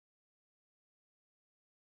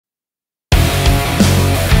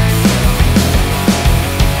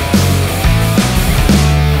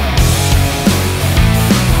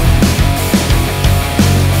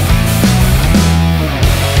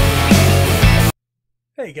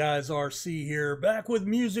Hey guys, RC here, back with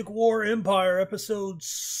Music War Empire episode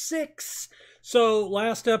 6. So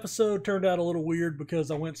last episode turned out a little weird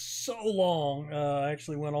because I went so long. I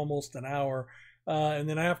actually went almost an hour. And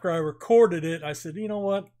then after I recorded it, I said, you know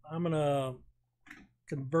what? I'm going to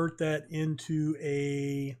convert that into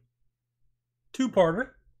a two-parter,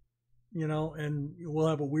 and we'll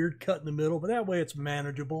have a weird cut in the middle, but that way it's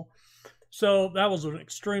manageable. So that was an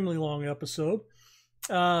extremely long episode.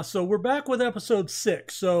 So we're back with episode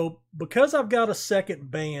 6. So because I've got a second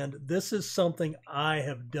band, this is something I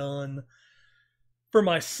have done for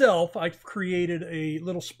myself. I've created a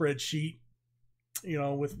little spreadsheet,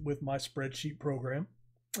 with my spreadsheet program.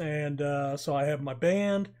 And so I have my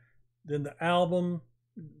band, then the album,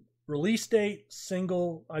 release date,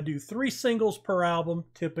 single. I do 3 singles per album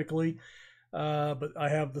typically. But I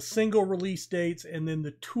have the single release dates and then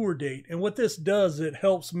the tour date. And what this does, it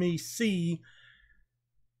helps me see,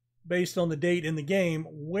 based on the date in the game,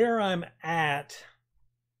 where I'm at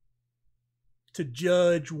to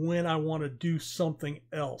judge when I want to do something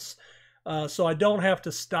else. So I don't have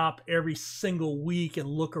to stop every single week and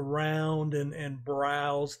look around and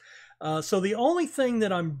browse. So the only thing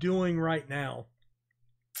that I'm doing right now,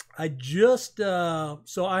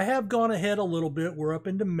 so I have gone ahead a little bit. We're up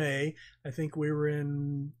into May. I think we were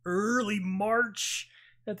in early March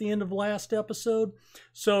at the end of last episode.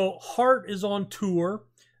 So Heart is on tour.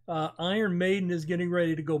 Iron Maiden is getting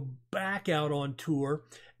ready to go back out on tour.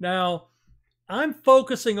 Now, I'm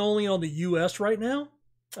focusing only on the U.S. right now,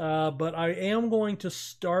 but I am going to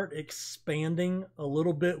start expanding a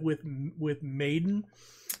little bit with Maiden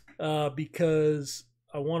because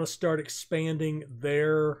I want to start expanding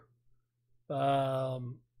their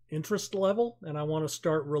interest level, and I want to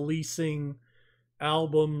start releasing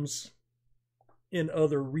albums in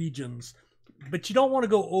other regions. But you don't want to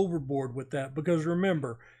go overboard with that, because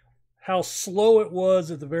remember how slow it was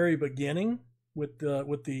at the very beginning with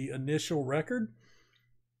the initial record.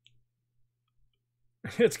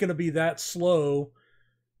 It's going to be that slow.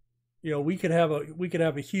 We could have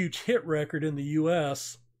a huge hit record in the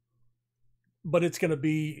US, but it's going to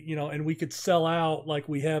be, and we could sell out like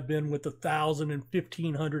we have been with the 1,000 and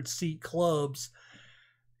 1,500 seat clubs.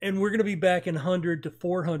 And we're going to be back in 100 to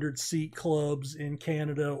 400 seat clubs in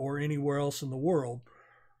Canada or anywhere else in the world.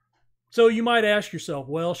 So you might ask yourself,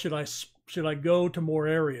 well, should I go to more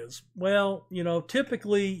areas? Well,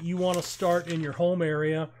 typically you want to start in your home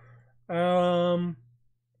area. And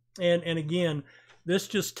again, this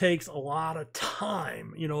just takes a lot of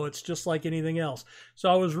time. It's just like anything else.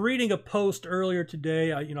 So I was reading a post earlier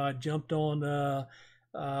today. I jumped on the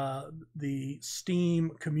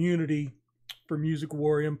Steam community for Music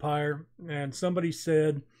War Empire, and somebody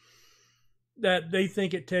said that they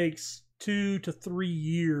think it takes 2 to 3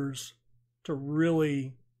 years to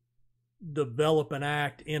really develop an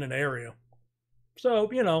act in an area. So,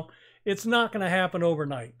 it's not going to happen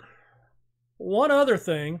overnight. One other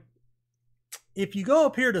thing, if you go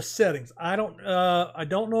up here to settings, I don't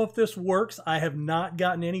know if this works. I have not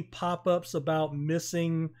gotten any pop-ups about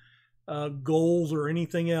missing goals or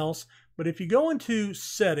anything else. But if you go into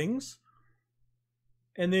settings,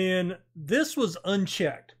 and then this was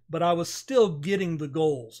unchecked, but I was still getting the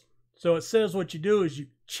goals. So it says what you do is you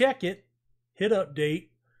check it, hit update,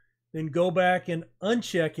 then go back and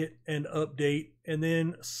uncheck it and update, and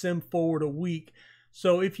then sim forward a week.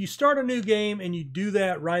 So if you start a new game and you do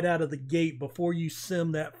that right out of the gate before you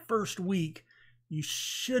sim that first week, you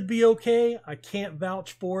should be okay. I can't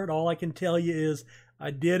vouch for it. All I can tell you is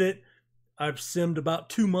I did it. I've simmed about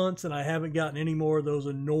 2 months and I haven't gotten any more of those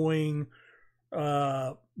annoying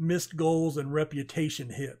missed goals and reputation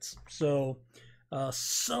hits. So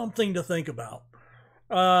something to think about.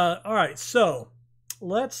 All right, so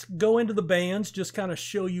let's go into the bands, just kind of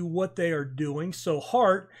show you what they are doing. So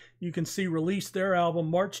Heart, you can see, released their album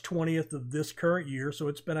March 20th of this current year, so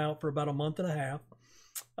it's been out for about a month and a half.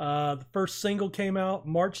 The first single came out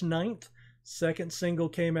March 9th. Second single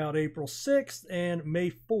came out April 6th, and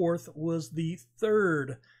May 4th was the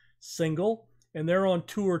third single. And they're on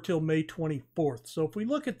tour till May 24th. So if we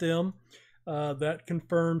look at them, that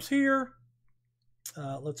confirms here.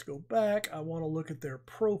 Let's go back. I want to look at their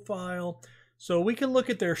profile. So we can look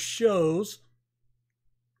at their shows.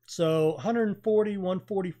 So 140,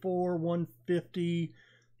 144, 150.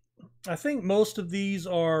 I think most of these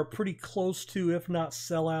are pretty close to, if not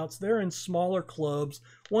sellouts. They're in smaller clubs.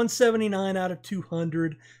 179 out of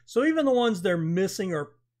 200. So even the ones they're missing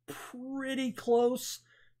are pretty close.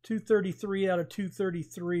 233 out of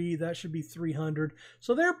 233, that should be 300.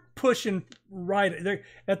 So they're pushing right. They're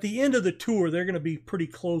at the end of the tour, they're going to be pretty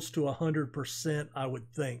close to 100%, I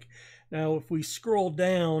would think. Now, if we scroll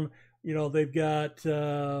down, They've got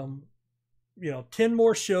 10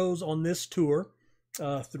 more shows on this tour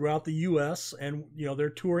throughout the U.S., and they're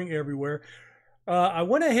touring everywhere. I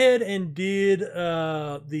went ahead and did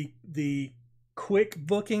the quick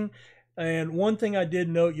booking, and one thing I did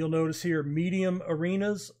note, you'll notice here, medium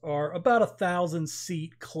arenas are about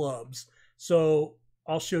 1,000-seat clubs. So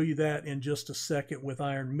I'll show you that in just a second with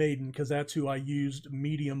Iron Maiden, because that's who I used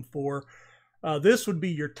medium for. This would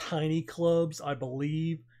be your tiny clubs, I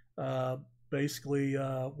believe. Basically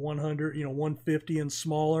 100, 150 and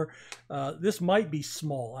smaller. This might be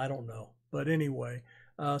small, I don't know. But anyway,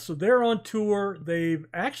 so they're on tour. They've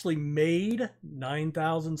actually made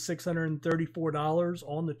 $9,634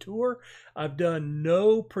 on the tour. I've done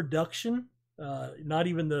no production, not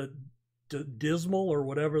even the Dismal or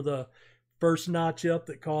whatever the first notch up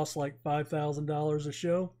that costs like $5,000 a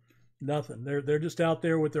show. Nothing. They're just out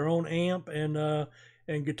there with their own amp and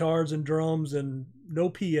guitars and drums and no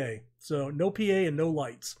PA. So no PA and no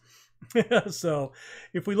lights. So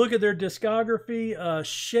if we look at their discography,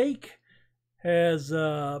 Shake has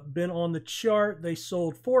been on the chart. They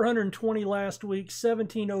sold 420 last week,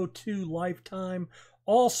 1702 lifetime,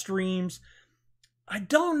 all streams. I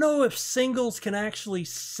don't know if singles can actually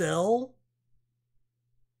sell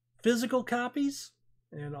physical copies,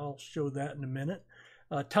 and I'll show that in a minute.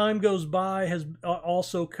 Time Goes By has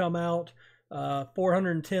also come out.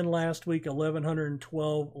 410 last week,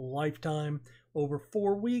 1,112 lifetime over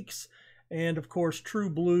 4 weeks. And of course, True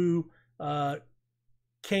Blue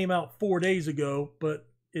came out 4 days ago, but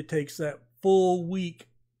it takes that full week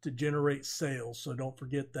to generate sales. So don't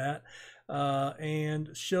forget that. And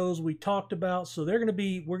shows we talked about. So we're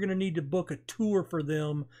going to need to book a tour for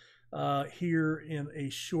them here in a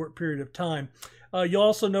short period of time. You'll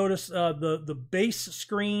also notice the base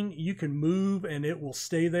screen, you can move and it will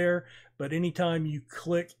stay there. But anytime you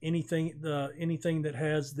click anything that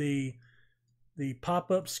has the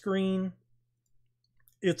pop-up screen,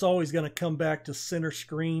 it's always going to come back to center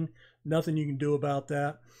screen. Nothing you can do about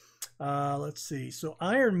that. Let's see. So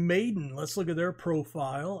Iron Maiden, let's look at their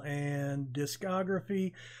profile and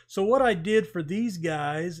discography. So what I did for these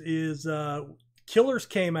guys is Killers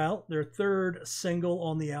came out, their third single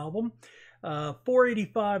on the album.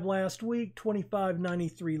 485 last week,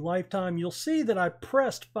 2593 lifetime. You'll see that I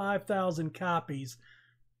pressed 5,000 copies,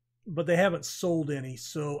 but they haven't sold any.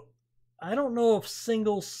 So I don't know if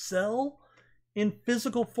singles sell in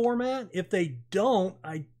physical format. If they don't,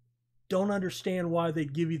 I don't understand why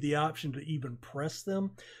they'd give you the option to even press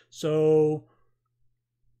them. So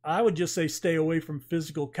I would just say stay away from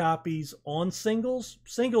physical copies on singles.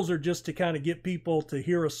 Singles are just to kind of get people to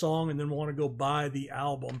hear a song and then want to go buy the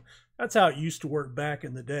album. That's how it used to work back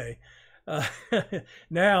in the day.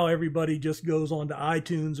 Now everybody just goes on to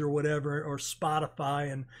iTunes or whatever, or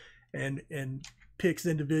Spotify, and picks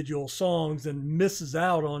individual songs and misses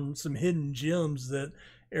out on some hidden gems that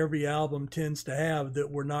every album tends to have that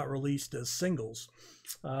were not released as singles.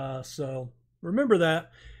 So remember that.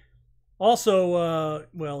 Also,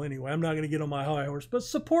 well, anyway, I'm not going to get on my high horse, but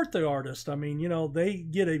support the artist. I mean, they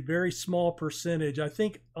get a very small percentage. I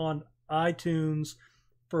think on iTunes,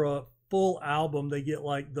 for a full album, they get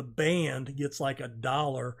like, the band gets like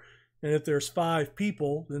 $1. And if there's 5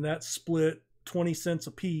 people, then that's split 20 cents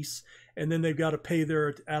a piece. And then they've got to pay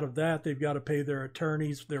out of that, they've got to pay their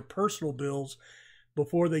attorneys, their personal bills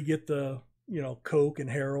before they get the, coke and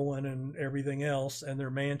heroin and everything else, and their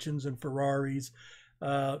mansions and Ferraris.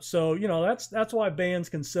 So, that's why bands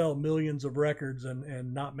can sell millions of records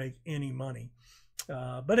and not make any money.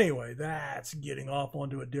 But anyway, that's getting off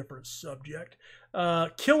onto a different subject.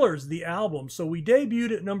 Killers, the album. So we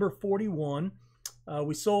debuted at number 41.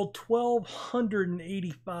 We sold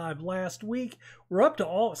 1,285 last week. We're up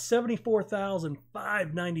to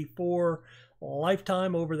 74,594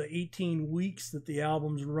 lifetime over the 18 weeks that the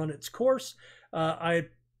album's run its course. I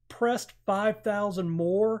pressed 5,000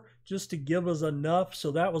 more just to give us enough.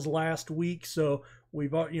 So that was last week. So we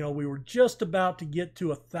were just about to get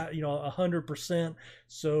to 100%.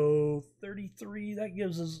 So 33, that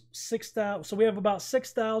gives us 6,000. So we have about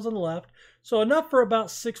 6,000 left. So enough for about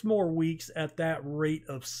 6 more weeks at that rate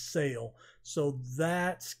of sale. So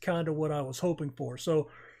that's kind of what I was hoping for. So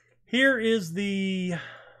here is the,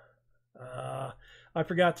 I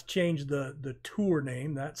forgot to change the tour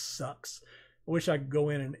name. That sucks. I wish I could go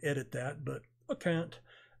in and edit that, but I can't.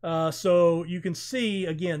 So you can see,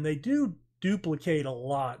 again, they do duplicate a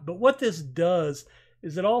lot, but what this does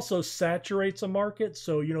is it also saturates a market.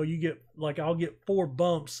 So you get, like, I'll get 4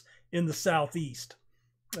 bumps in the southeast,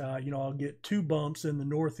 I'll get 2 bumps in the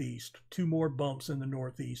northeast, 2 more bumps in the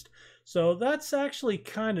northeast. So that's actually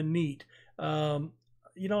kind of neat.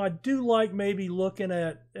 I do like maybe looking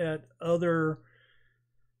at other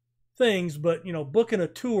things, but booking a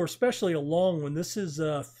tour, especially a long one. This is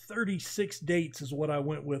 36 dates is what I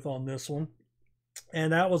went with on this one,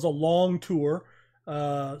 and that was a long tour.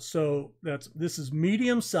 So this is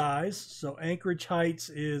medium size. So Anchorage Heights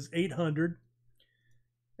is 800,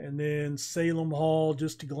 and then Salem Hall,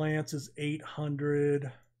 just to glance, is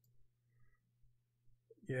 800.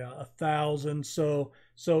 Yeah, 1,000. So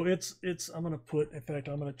it's I'm gonna put. In fact,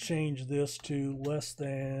 I'm gonna change this to less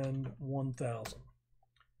than 1,000.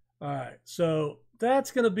 All right, so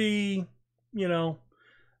that's gonna be, I'm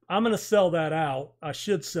gonna sell that out. I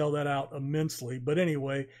should sell that out immensely. But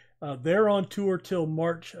anyway, they're on tour till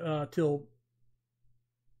March, July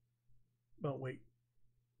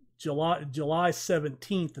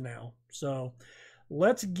 17th now. So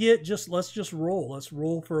let's just roll. Let's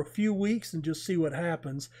roll for a few weeks and just see what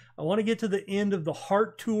happens. I want to get to the end of the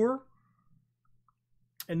Heart tour,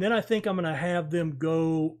 and then I think I'm gonna have them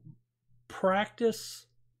go practice.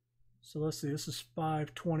 So let's see, this is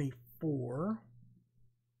 5/24.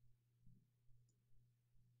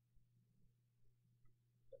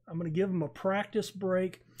 I'm going to give them a practice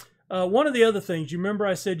break. One of the other things, you remember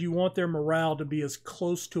I said you want their morale to be as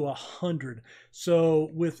close to 100. So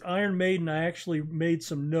with Iron Maiden, I actually made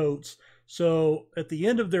some notes. So at the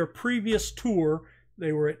end of their previous tour,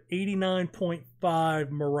 they were at 89.5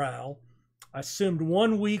 morale. I simmed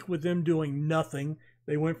 1 week with them doing nothing.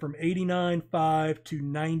 They went from 89.5 to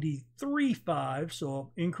 93.5,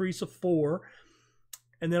 so an increase of 4.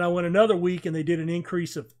 And then I went another week and they did an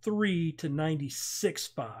increase of 3 to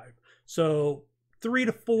 96.5. So 3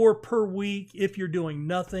 to 4 per week if you're doing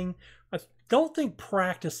nothing. I don't think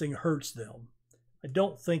practicing hurts them. I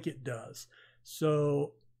don't think it does.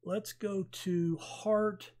 So let's go to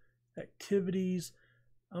Heart activities.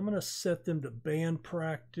 I'm going to set them to band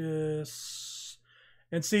practice.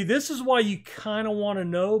 And see, this is why you kind of want to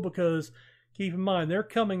know, because keep in mind, they're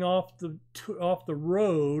coming off the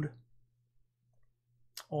road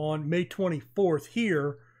on May 24th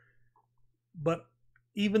here. But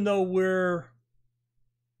even though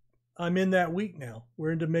I'm in that week now,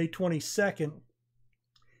 we're into May 22nd.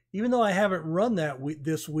 Even though I haven't run that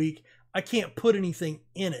this week, I can't put anything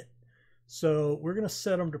in it. So we're going to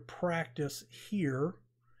set them to practice here.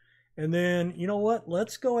 And then, you know what?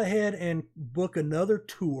 Let's go ahead and book another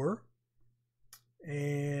tour.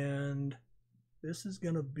 And this is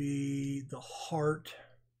going to be the Heart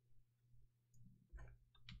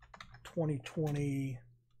 2020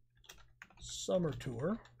 Summer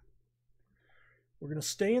Tour. We're going to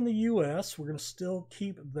stay in the U.S. We're going to still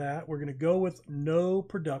keep that. We're going to go with no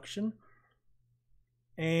production.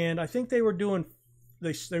 And I think they were doing,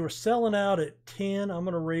 they were selling out at 10. I'm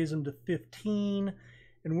going to raise them to 15.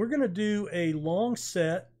 And we're going to do a long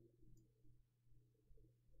set,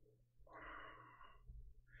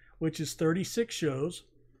 which is 36 shows.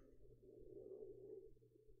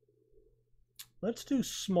 Let's do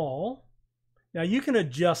small. Now you can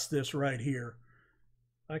adjust this right here.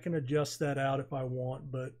 I can adjust that out if I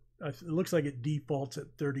want, but it looks like it defaults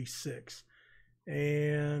at 36.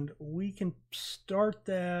 And we can start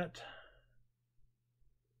that.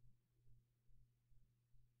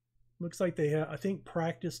 Looks like they have, I think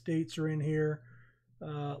practice dates are in here.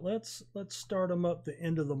 Let's start them up the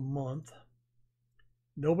end of the month.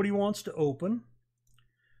 Nobody wants to open.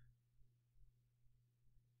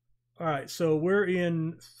 All right, so we're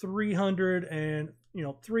in 300 and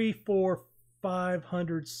 3, 4,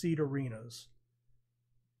 500 seat arenas.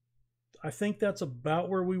 I think that's about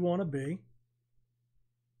where we want to be.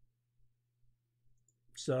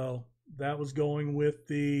 So that was going with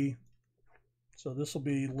the, so this will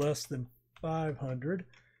be less than 500,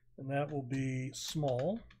 and that will be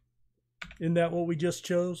small. Isn't that what we just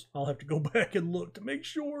chose? I'll have to go back and look to make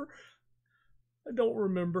sure. I don't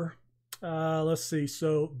remember. Let's see.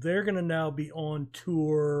 So they're going to now be on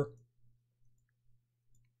tour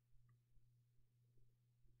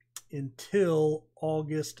until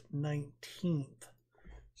August 19th.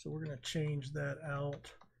 So we're going to change that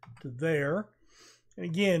out to there. And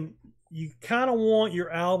again, you kind of want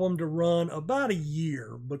your album to run about a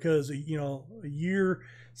year, because a year,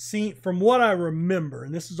 from what I remember,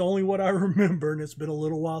 and this is only what I remember, and it's been a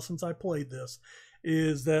little while since I played this,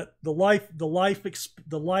 is that the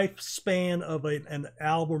lifespan of an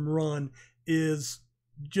album run is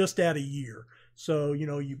just at a year. So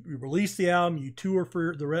you release the album, you tour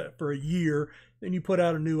for a year, then you put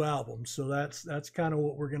out a new album. So that's kind of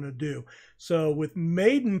what we're gonna do. So with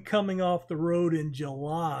Maiden coming off the road in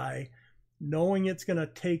July, knowing it's gonna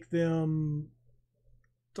take them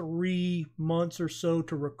 3 months or so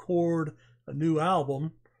to record a new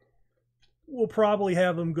album, we'll probably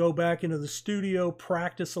have them go back into the studio,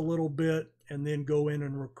 practice a little bit, and then go in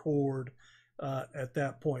and record at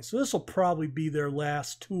that point. So this will probably be their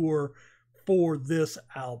last tour for this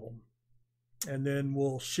album. And then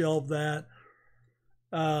we'll shelve that.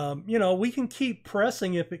 You know, we can keep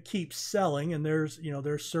pressing if it keeps selling, and there's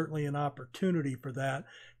certainly an opportunity for that.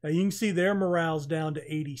 Now you can see their morale's down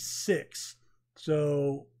to 86.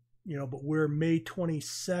 So, you know, but we're May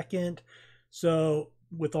 22nd. So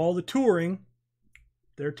with all the touring,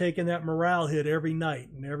 they're taking that morale hit every night,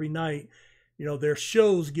 and every night, you know, their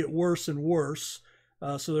shows get worse and worse.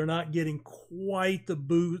 So they're not getting quite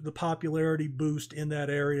the popularity boost in that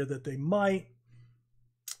area that they might.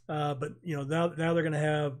 But you know, now they're going to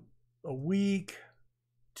have a week,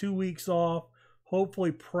 2 weeks off.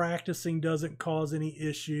 Hopefully practicing doesn't cause any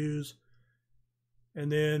issues.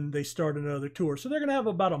 And then they start another tour. So they're going to have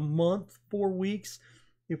about a month, 4 weeks.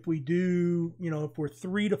 If we do, you know, if we're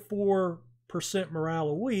 3 to 4% morale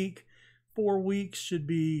a week, 4 weeks should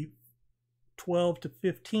be 12 to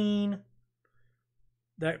 15.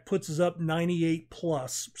 That puts us up 98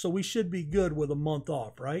 plus. So we should be good with a month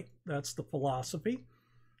off, right? That's the philosophy.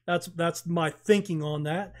 That's my thinking on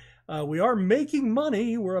that. We are making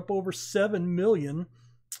money. We're up over 7 million.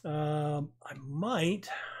 I'm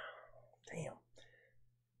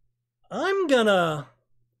gonna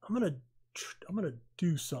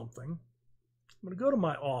do something. I'm gonna go to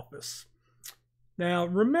my office. Now,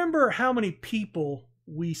 remember how many people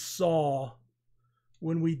we saw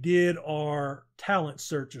when we did our talent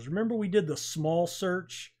searches. Remember we did the small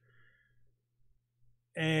search,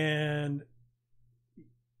 and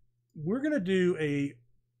we're going to do a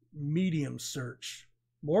medium search.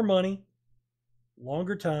 More money,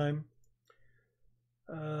 longer time.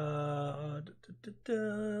 I'm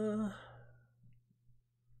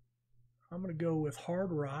going to go with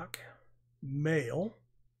hard rock, male.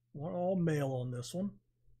 I want all male on this one,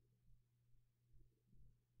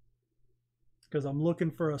 because I'm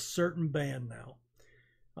looking for a certain band now.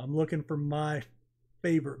 I'm looking for my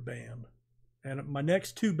favorite band. And my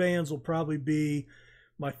next two bands will probably be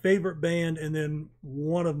my favorite band and then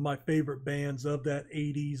one of my favorite bands of that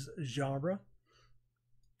 80s genre.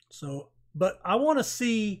 So, but I want to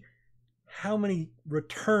see how many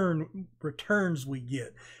returns we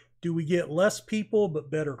get. Do we get less people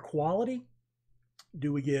but better quality?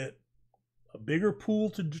 Do we get a bigger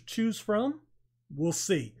pool to choose from? We'll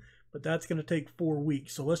see. But that's going to take 4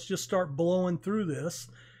 weeks. So let's just start blowing through this.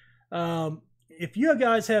 If you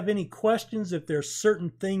guys have any questions, if there's certain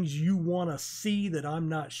things you want to see that I'm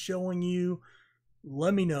not showing you,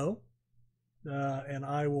 let me know. And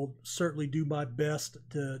I will certainly do my best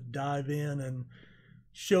to dive in and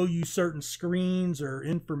show you certain screens or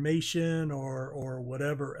information or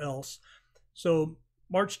whatever else. So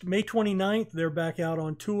May 29th, they're back out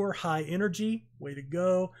on tour. High Energy, way to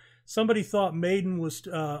go. Somebody thought Maiden was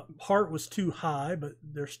Heart was too high, but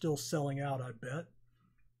they're still selling out, I bet.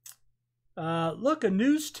 Look, a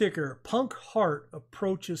news ticker. Punk Heart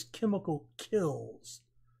approaches chemical kills.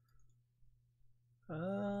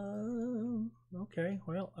 Okay,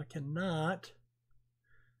 well, I cannot.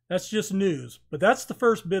 That's just news. But that's the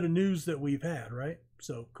first bit of news that we've had, right?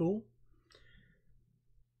 So, cool.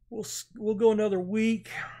 We'll go another week.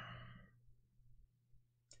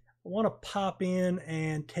 I want to pop in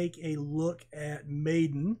and take a look at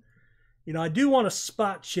Maiden. You know, I do want to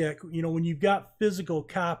spot check, you know, when you've got physical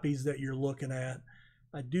copies that you're looking at,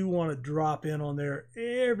 I do want to drop in on there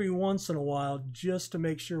every once in a while just to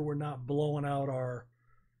make sure we're not blowing out our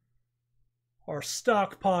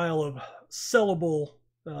stockpile of sellable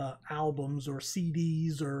albums or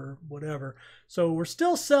CDs or whatever. So we're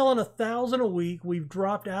still selling 1,000 a week. We've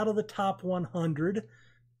dropped out of the top 100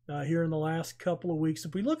 here in the last couple of weeks.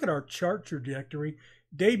 If we look at our chart trajectory,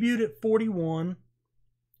 debuted at 41,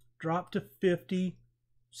 dropped to 50,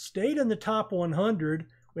 stayed in the top 100.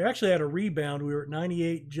 We actually had a rebound. We were at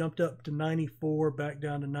 98, jumped up to 94, back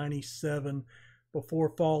down to 97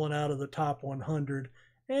 before falling out of the top 100.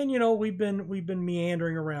 And you know, we've been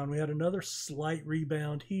meandering around. We had another slight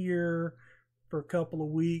rebound here for a couple of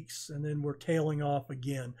weeks, and then we're tailing off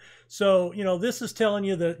again. So, you know, this is telling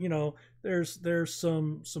you that, you know, there's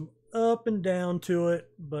some up and down to it,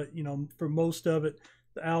 but you know, for most of it,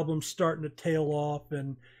 the album's starting to tail off,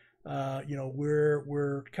 and you know,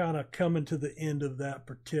 we're kind of coming to the end of that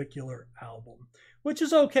particular album, which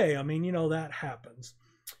is okay. I mean, you know, that happens.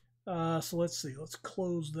 So let's see. Let's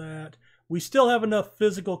close that. We still have enough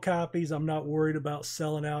physical copies. I'm not worried about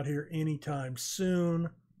selling out here anytime soon.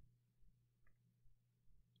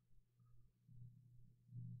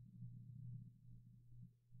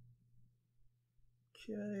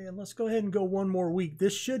 Okay, and let's go ahead and go one more week.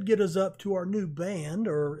 This should get us up to our new band,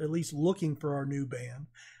 or at least looking for our new band.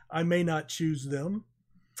 I may not choose them.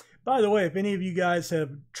 By the way, if any of you guys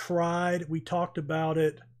have tried, we talked about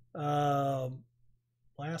it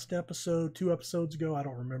last episode, 2 episodes ago, I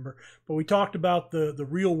don't remember. But we talked about the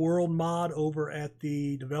real world mod over at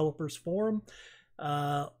the developers forum.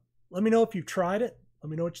 Let me know if you've tried it. Let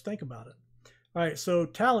me know what you think about it. All right, so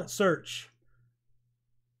talent search.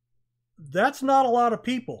 That's not a lot of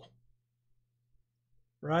people,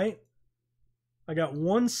 right? I got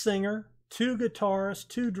 1 singer, 2 guitarists,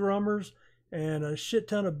 2 drummers, and a shit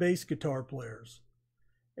ton of bass guitar players.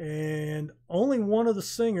 And only one of the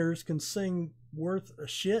singers can sing worth a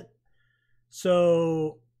shit.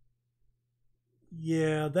 So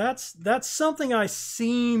yeah, that's something I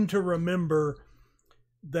seem to remember.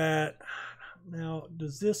 That now,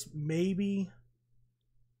 does this maybe,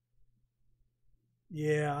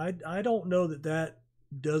 yeah, I don't know that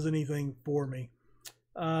does anything for me.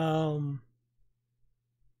 I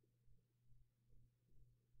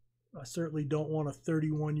certainly don't want a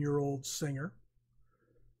 31-year-old singer.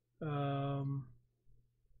 Yeah,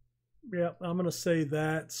 I'm going to say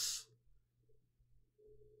that's...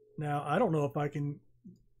 Now, I don't know if I can...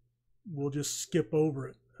 We'll just skip over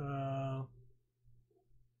it.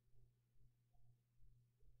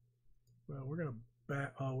 Well, we're going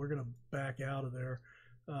to back out of there.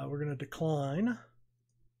 We're going to decline.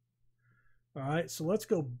 All right, so let's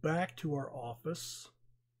go back to our office.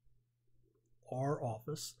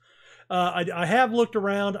 I have looked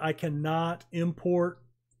around. I cannot import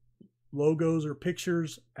logos or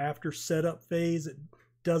pictures after setup phase. It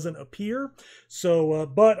doesn't appear. So,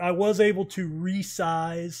 but I was able to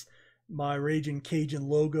resize my Raging Cajun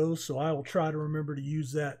logo, so I will try to remember to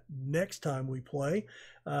use that next time we play.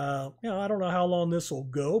 You know, I don't know how long this will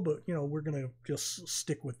go, but you know, we're gonna just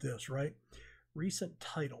stick with this, right? Recent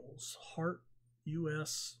titles, Heart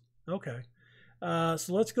US. Okay. So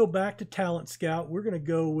let's go back to Talent Scout. We're going to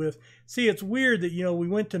go with, see, it's weird that, you know, we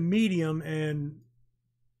went to medium and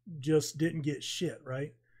just didn't get shit,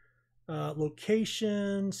 right?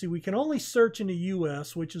 Location, see, we can only search in the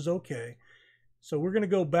US, which is okay. So we're going to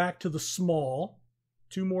go back to the small,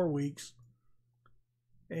 2 more weeks.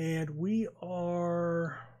 And we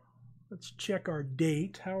are, let's check our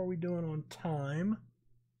date. How are we doing on time?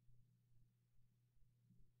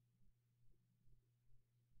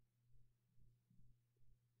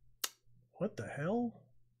 What the hell?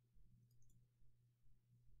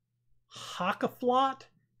 Hakaflot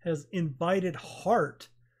has invited Heart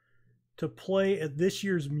to play at this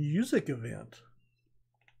year's music event.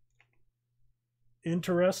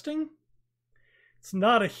 Interesting. It's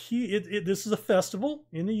not a huge... This is a festival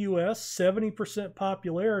in the U.S., 70%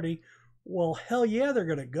 popularity. Well, hell yeah, they're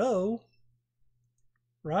going to go.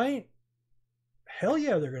 Right? Hell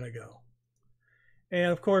yeah, they're going to go.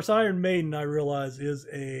 And, of course, Iron Maiden, I realize, is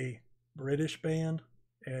a British band,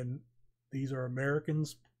 and these are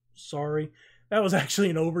Americans. Sorry. That was actually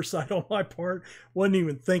an oversight on my part. Wasn't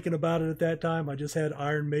even thinking about it at that time. I just had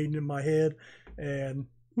Iron Maiden in my head, and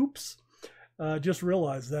oops. Just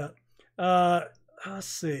realized that. Let's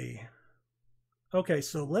see. Okay,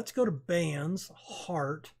 so let's go to bands,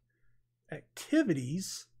 Heart,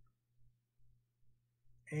 activities,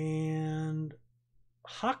 and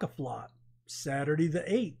Hakaflot, Saturday the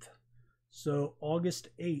 8th. So August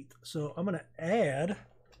 8th. So I'm going to add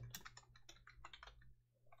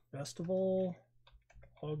festival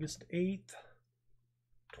August 8th,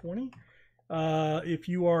 20. If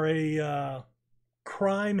you are a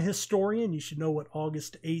crime historian, you should know what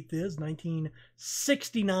August 8th is.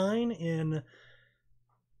 1969 in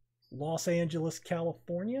Los Angeles,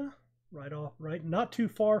 California. Right, not too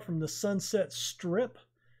far from the Sunset Strip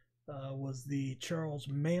was the Charles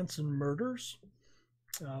Manson murders.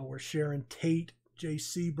 Where Sharon Tate, Jay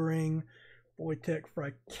Sebring, Wojtek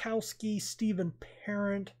Frykowski, Stephen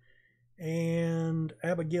Parent, and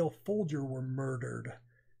Abigail Folger were murdered.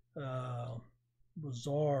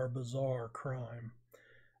 Bizarre crime.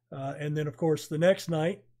 And then, of course, the next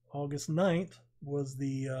night, August 9th, was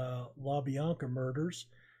the LaBianca murders,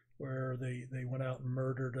 where they went out and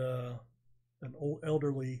murdered an old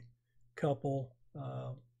elderly couple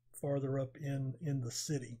farther up in the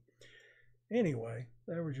city. Anyway,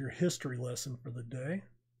 that was your history lesson for the day.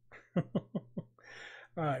 All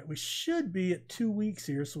right, we should be at 2 weeks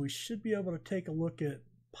here, so we should be able to take a look at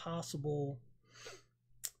possible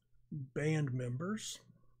band members.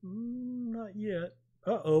 Not yet.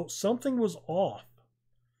 Uh-oh, something was off.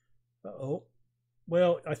 Uh-oh.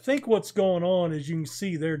 Well, I think what's going on is you can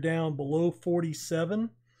see they're down below 47.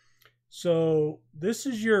 So this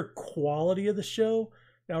is your quality of the show.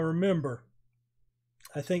 Now remember,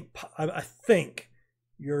 I think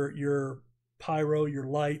your pyro, your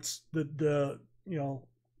lights, the you know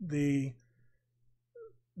the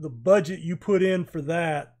budget you put in for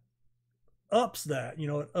that ups that.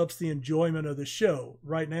 It ups the enjoyment of the show.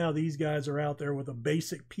 Right now, these guys are out there with a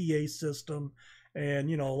basic PA system and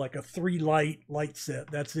like a 3 light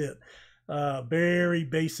set. That's it. Very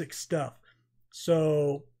basic stuff.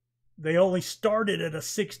 So they only started at a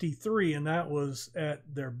 63, and that was at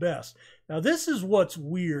their best. Now, this is what's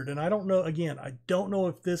weird, and I don't know. Again, I don't know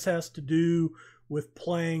if this has to do with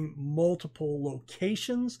playing multiple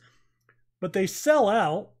locations, but they sell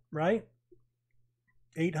out, right?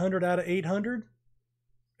 800 out of 800,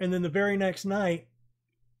 and then the very next night,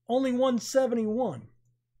 only 171.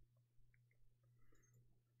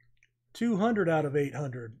 200 out of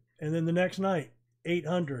 800, and then the next night,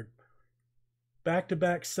 800.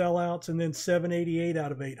 Back-to-back sellouts, and then 788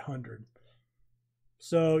 out of 800.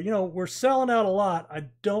 So, we're selling out a lot. I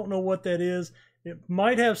don't know what that is. It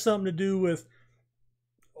might have something to do with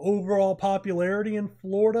overall popularity in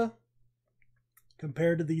Florida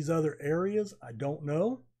compared to these other areas. I don't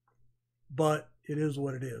know, but it is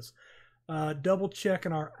what it is. Double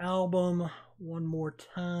checking our album one more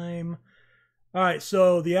time. All right,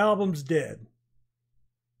 so the album's dead.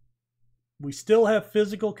 We still have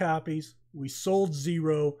physical copies. We sold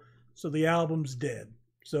 0, so the album's dead.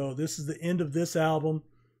 So this is the end of this album.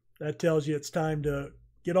 That tells you it's time to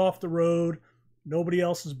get off the road. Nobody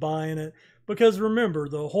else is buying it. Because remember,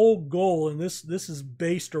 the whole goal, and this is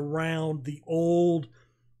based around the old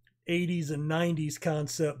 80s and 90s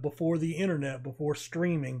concept before the internet, before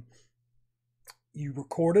streaming. You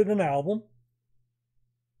recorded an album.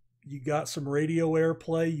 You got some radio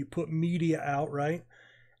airplay. You put media out, right?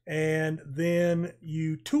 And then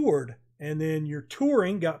you toured. And then your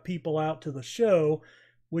touring got people out to the show,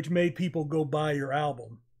 which made people go buy your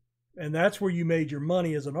album. And that's where you made your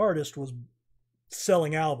money as an artist, was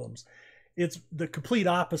selling albums. It's the complete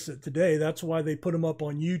opposite today. That's why they put them up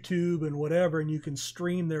on YouTube and whatever, and you can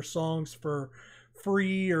stream their songs for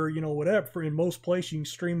free, or whatever. In most places you can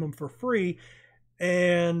stream them for free,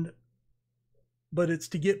 but it's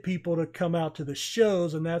to get people to come out to the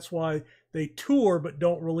shows, and that's why they tour but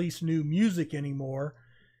don't release new music anymore.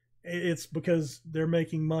 It's because they're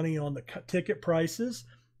making money on the ticket prices,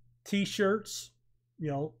 t-shirts,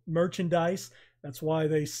 merchandise. That's why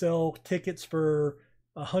they sell tickets for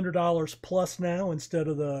 $100 plus now instead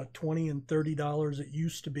of the $20 and $30 it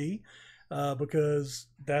used to be, because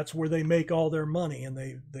that's where they make all their money, and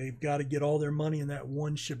they've got to get all their money in that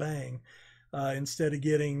one shebang, instead of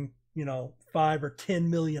getting 5 or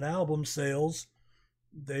 10 million album sales.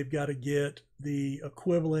 They've got to get the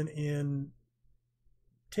equivalent in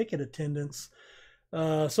ticket attendance.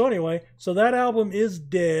 So anyway, so that album is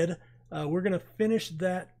dead. We're going to finish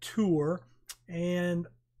that tour, and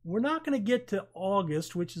we're not going to get to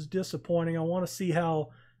August, which is disappointing. I want to see how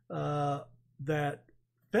that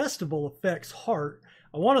festival affects Heart.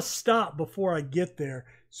 I want to stop before I get there.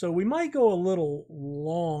 So we might go a little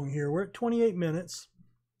long here. We're at 28 minutes.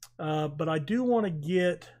 But I do want to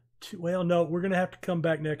get to, well, no, we're going to have to come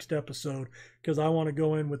back next episode, because I want to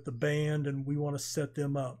go in with the band and we want to set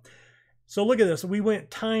them up. So look at this. We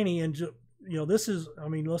went tiny, and this is,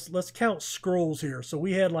 let's count scrolls here. So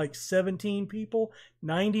we had like 17 people,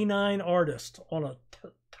 99 artists on a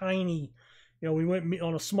tiny, we went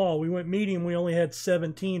on a small, we went medium, we only had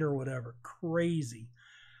 17 or whatever. Crazy.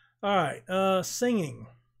 All right, singing.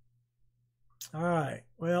 All right,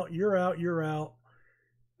 well, you're out.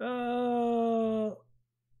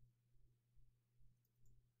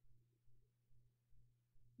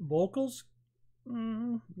 Vocals,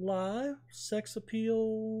 live, sex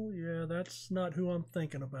appeal. Yeah, that's not who I'm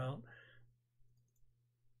thinking about.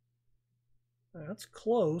 That's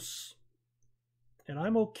close, and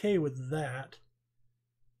I'm okay with that.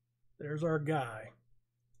 There's our guy.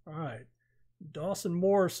 All right, Dawson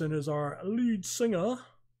Morrison is our lead singer.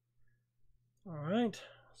 All right,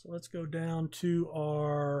 so let's go down to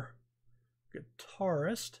our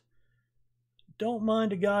guitarist. Don't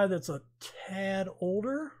mind a guy that's a tad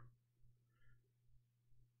older.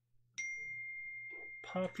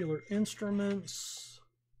 Popular instruments.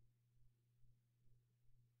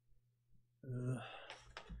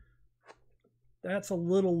 That's a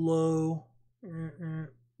little low.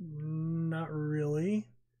 Not really.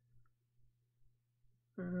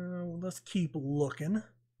 Let's keep looking.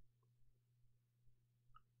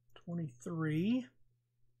 23.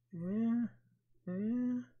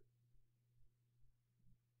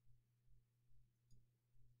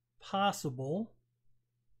 Possible.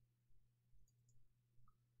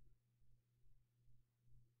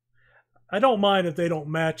 I don't mind if they don't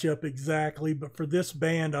match up exactly, but for this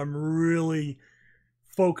band, I'm really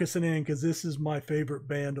focusing in because this is my favorite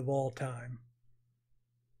band of all time.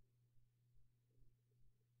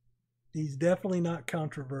 He's definitely not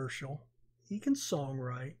controversial. He can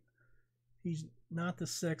songwrite. He's not the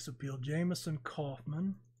sex appeal. Jameson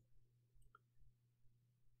Kaufman.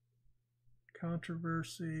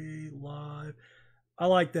 Controversy, live. I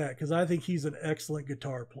like that because I think he's an excellent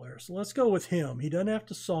guitar player. So let's go with him. He doesn't have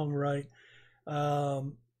to songwrite.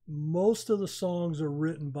 Most of the songs are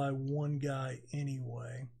written by one guy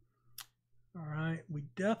anyway. All right. We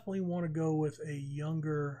definitely want to go with a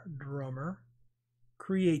younger drummer.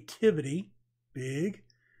 Creativity, big.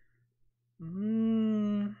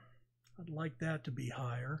 I'd like that to be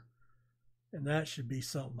higher. And that should be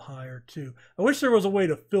something higher too. I wish there was a way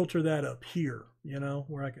to filter that up here, you know,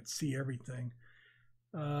 where I could see everything.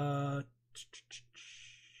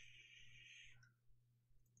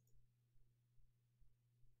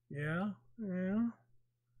 Yeah.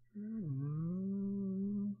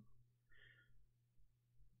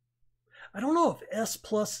 I don't know if S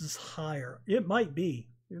plus is higher. It might be.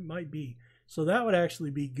 It might be. So that would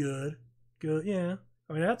actually be good. Good. Yeah.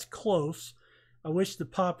 I mean, that's close. I wish the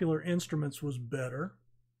Popular Instruments was better,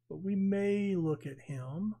 but we may look at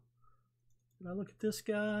him. Did I look at this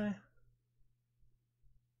guy?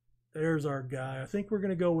 There's our guy. I think we're going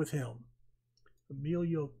to go with him.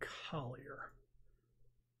 Emilio Collier.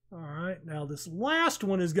 All right. Now this last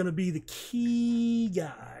one is going to be the key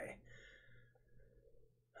guy.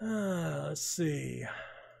 Let's see.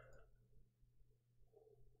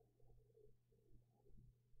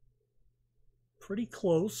 Pretty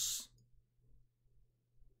close.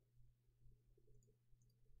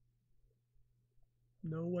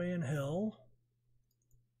 No Way in Hell.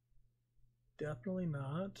 Definitely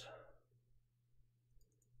not.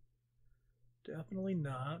 Definitely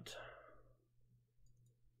not.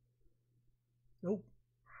 Nope.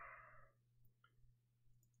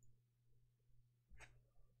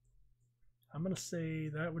 I'm going to say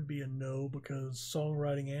that would be a no because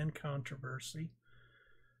songwriting and controversy.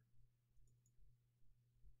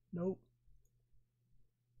 Nope.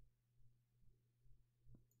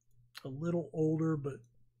 A little older, but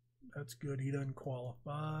that's good. He doesn't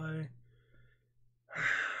qualify.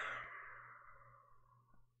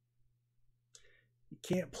 You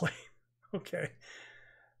can't play. Okay.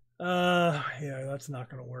 Yeah, that's not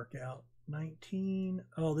going to work out. 19.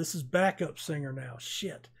 Oh, this is backup singer now.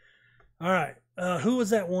 Shit. All right. Who was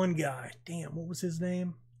that one guy? Damn, what was his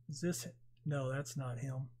name? Is this? No, that's not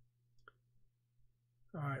him.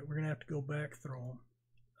 All right, we're going to have to go back through them.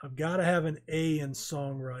 I've got to have an A in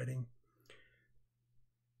songwriting.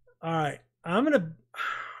 All right, I'm going to...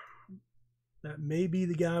 That may be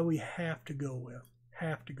the guy we have to go with.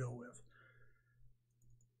 Have to go with.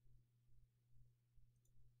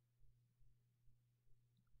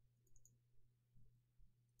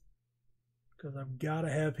 Because I've got to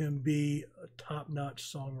have him be a top-notch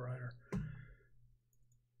songwriter.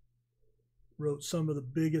 Wrote some of the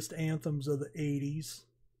biggest anthems of the 80s.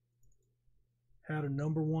 Had a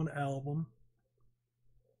 #1 album.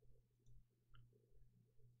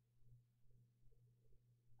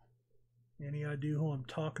 Any idea who I'm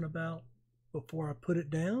talking about? Before I put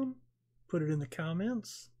it down, put it in the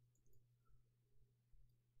comments.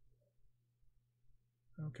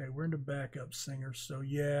 Okay, we're into backup singers, so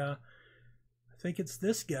yeah, I think it's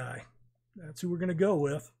this guy. That's who we're going to go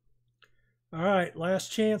with. All right,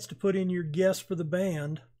 last chance to put in your guess for the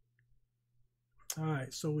band. All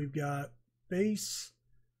right, so we've got bass.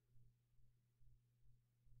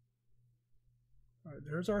 All right,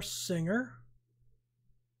 there's our singer.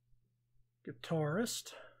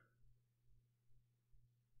 Guitarist.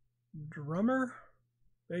 Drummer.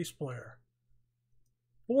 Bass player.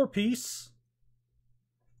 4-piece.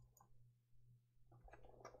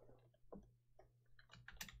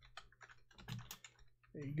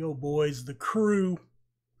 There you go, boys. The crew.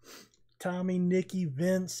 Tommy, Nikki,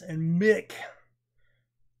 Vince, and Mick.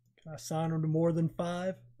 Can I sign them to more than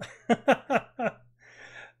 5?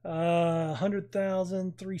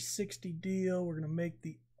 100,000, 360 deal. We're going to make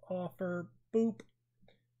the offer. Boop.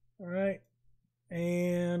 All right.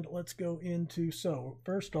 And let's go into, so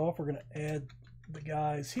first off, we're going to add the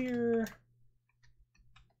guys here.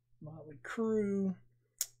 Motley Crue.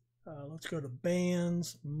 Let's go to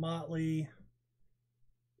bands. Motley.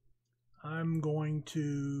 I'm going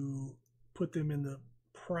to put them in the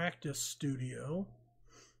practice studio.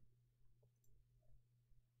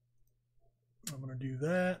 I'm going to do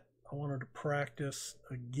that. I wanted to practice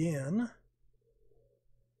again.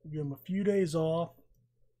 Give them a few days off.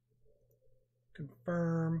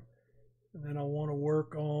 Confirm. And then I want to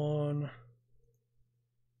work on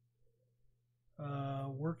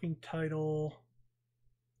Working title.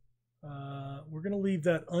 We're going to leave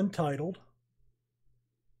that untitled.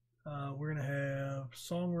 We're going to have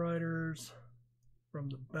songwriters from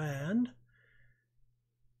the band.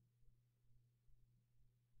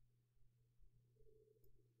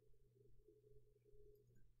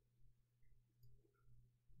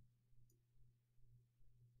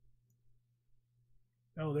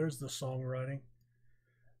 Oh, there's the songwriting.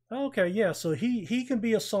 Okay, yeah, so he can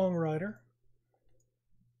be a songwriter.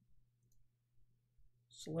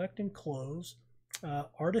 Select and close.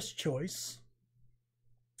 Artist choice.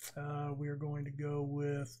 We are going to go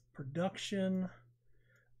with production.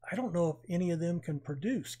 I don't know if any of them can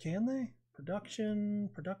produce, can they? Production.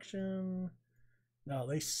 No,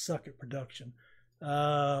 they suck at production.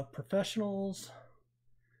 Professionals.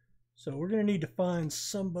 So we're going to need to find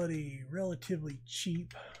somebody relatively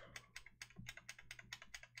cheap.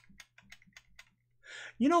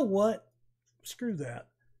 You know what? Screw that.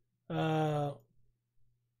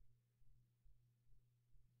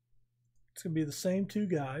 It's going to be the same two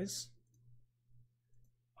guys.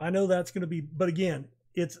 I know that's going to be, but again,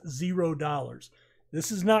 it's $0.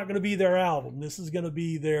 This is not going to be their album. This is going to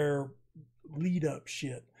be their lead up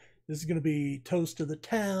shit. This is going to be Toast to the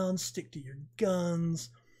Town, Stick to Your Guns.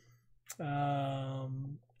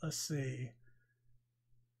 Let's see.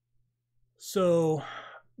 So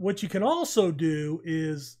what you can also do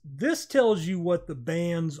is this tells you what the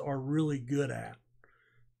bands are really good at.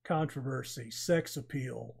 Controversy, sex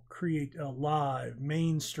appeal, create a live,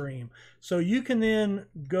 mainstream. So you can then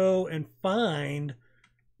go and find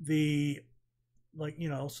the, like, you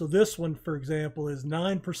know, so this one, for example, is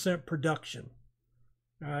 9% production.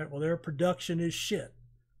 All right, well, their production is shit,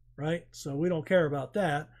 right? So we don't care about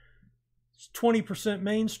that. It's 20%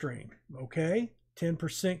 mainstream, okay?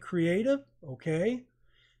 10% creative, okay?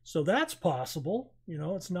 So that's possible. You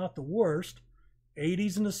know, it's not the worst.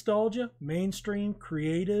 80s nostalgia, mainstream,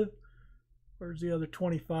 creative. Where's the other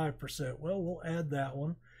 25%? Well, we'll add that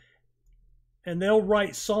one. And they'll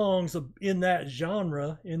write songs in that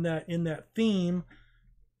genre, in that theme.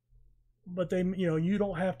 But they, you know, you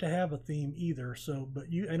don't have to have a theme either. So,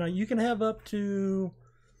 but you can have up to,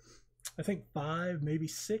 I think 5, maybe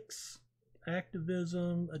 6.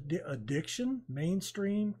 Activism, addiction,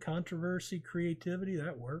 mainstream, controversy, creativity.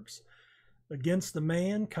 That works. Against the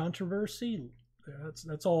man, controversy.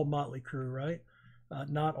 That's all Motley Crue, right?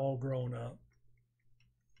 Not all grown up.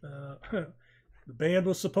 The band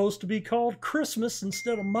was supposed to be called Christmas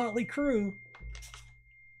instead of Motley Crue.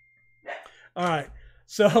 All right,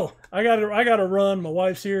 so I gotta run. My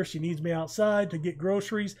wife's here; she needs me outside to get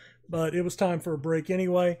groceries. But it was time for a break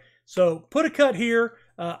anyway. So put a cut here.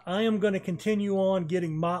 I am going to continue on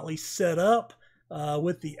getting Motley set up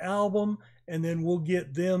with the album, and then we'll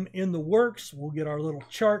get them in the works. We'll get our little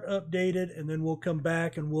chart updated, and then we'll come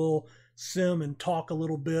back and we'll sim and talk a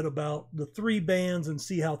little bit about the 3 bands and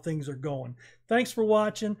see how things are going. Thanks for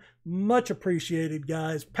watching. Much appreciated,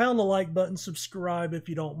 guys. Pound the like button, subscribe if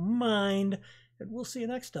you don't mind, and we'll see you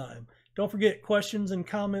next time. Don't forget questions and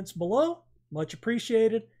comments below. Much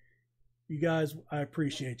appreciated. You guys, I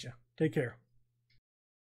appreciate you. Take care.